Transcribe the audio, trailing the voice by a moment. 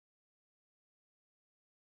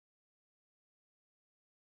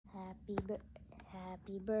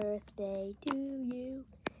Happy birthday to you.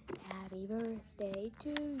 Happy birthday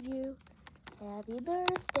to you. Happy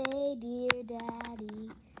birthday, dear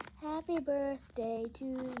Daddy. Happy birthday to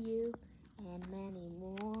you and many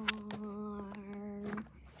more.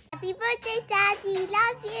 Happy birthday, Daddy.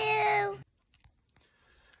 Love you.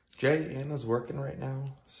 Anna's working right now,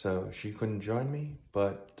 so she couldn't join me,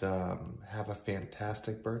 but have a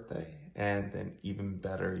fantastic birthday and an even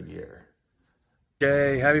better year.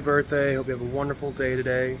 Jay, happy birthday. Hope you have a wonderful day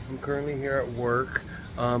today. I'm currently here at work,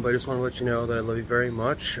 but I just want to let you know that I love you very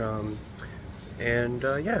much. Yeah,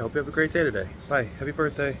 I hope you have a great day today. Bye. Happy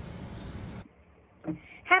birthday.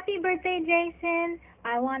 Happy birthday, Jason.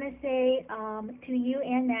 I want to say to you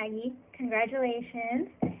and Maggie, congratulations.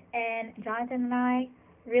 And Jonathan and I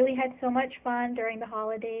really had so much fun during the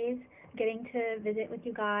holidays, getting to visit with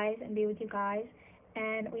you guys and be with you guys.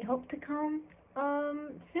 And we hope to come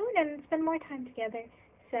soon and spend more time together.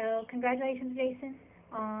 So congratulations, Jason,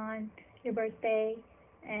 on your birthday,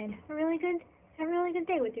 and have a really good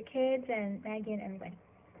day with your kids and Maggie and everybody.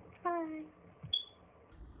 Bye.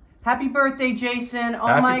 Happy birthday, Jason.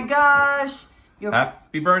 Oh my gosh.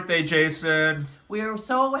 Happy birthday, Jason. We are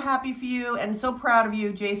so happy for you and so proud of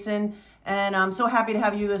you, Jason. And I'm so happy to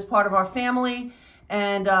have you as part of our family.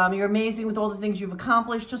 And you're amazing with all the things you've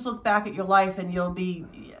accomplished. Just look back at your life and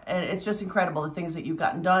it's just incredible, the things that you've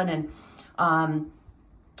gotten done. And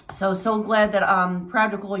so glad that I'm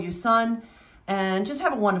proud to call you son. And just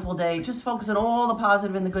have a wonderful day. Just focus on all the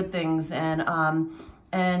positive and the good things. And I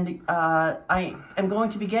am going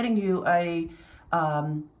to be getting you a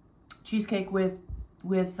cheesecake with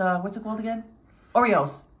what's it called again?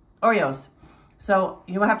 Oreos. So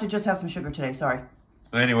you have to just have some sugar today, sorry.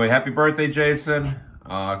 Anyway, happy birthday, Jason.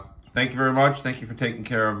 Thank you very much. Thank you for taking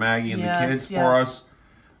care of Maggie and the kids for us.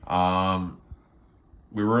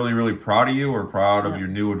 We're really, really proud of you. We're proud of your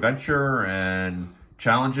new adventure and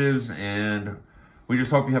challenges. And we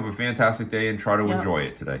just hope you have a fantastic day and try to enjoy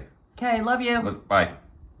it today. Okay, love you. Bye.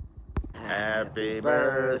 Happy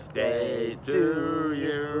birthday to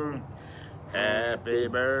you. Happy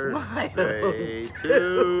birthday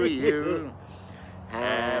to you.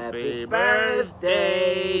 Happy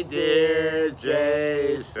birthday, dear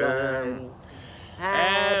Jason.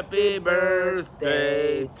 Happy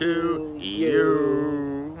birthday to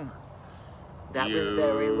you. That was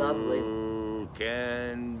very lovely. You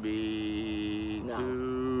can be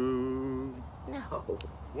too. No.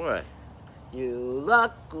 What? You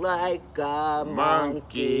look like a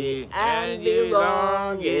monkey and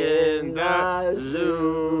belong in the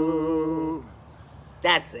zoo.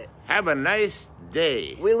 That's it. Have a nice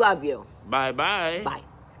day. We love you. Bye-bye. Bye.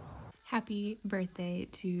 Happy birthday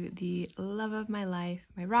to the love of my life,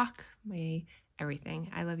 my rock, my everything.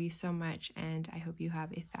 I love you so much, and I hope you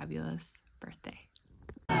have a fabulous birthday.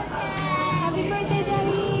 Happy birthday,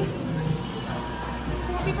 Daddy.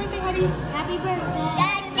 Happy birthday, honey. Happy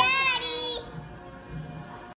birthday.